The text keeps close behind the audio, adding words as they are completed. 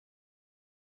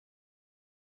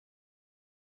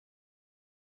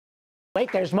Wait,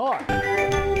 there's more.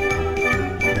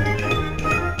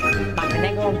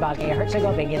 Montenegro and Bosnia,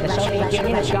 Herzegovina, the Soviet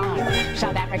Union is gone.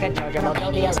 South Africa, Georgia,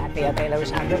 Moldova, Latvia,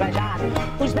 Belarus, Azerbaijan,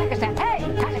 Uzbekistan, hey,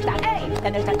 Kazakhstan, hey,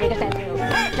 then there's Tajikistan too,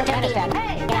 hey, Turkmenistan,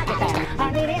 hey, Pakistan,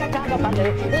 Armenia, Congo, Baku,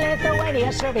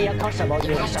 Lithuania, Serbia, Kosovo,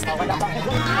 Kosovo, and the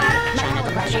Balkans,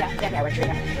 China, Russia, then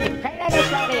Eritrea, Ukraine, and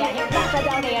Estonia, here's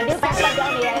Macedonia, New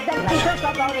Caledonia, then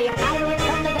Czechoslovakia, Ireland,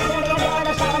 Costa Rica, and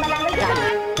the Solomon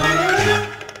Islands.